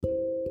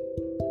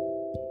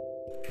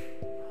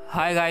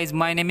Hi guys,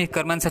 my name is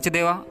Karman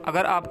Sachdeva.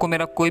 अगर आपको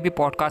मेरा कोई भी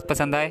पॉडकास्ट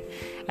पसंद आए,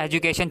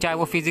 एजुकेशन चाहे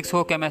वो फिज़िक्स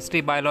हो,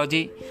 केमिस्ट्री,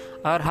 बायोलॉजी,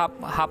 और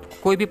आप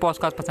कोई भी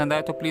पॉडकास्ट पसंद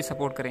आए तो प्लीज़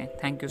सपोर्ट करें।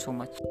 Thank you so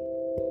much.